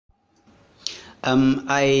I'm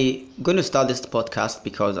going to start this podcast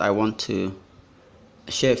because I want to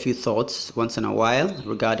share a few thoughts once in a while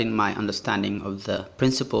regarding my understanding of the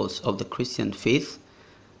principles of the Christian faith.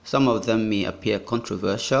 Some of them may appear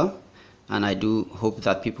controversial, and I do hope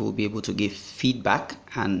that people will be able to give feedback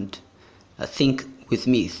and think with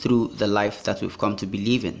me through the life that we've come to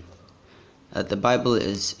believe in. The Bible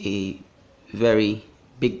is a very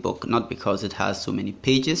big book, not because it has so many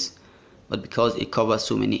pages, but because it covers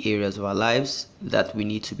so many areas of our lives that we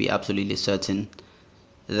need to be absolutely certain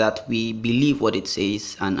that we believe what it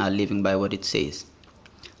says and are living by what it says.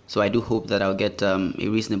 So I do hope that I'll get a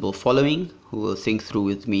reasonable following who will think through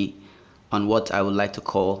with me on what I would like to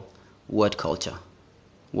call word culture.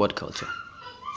 Word culture.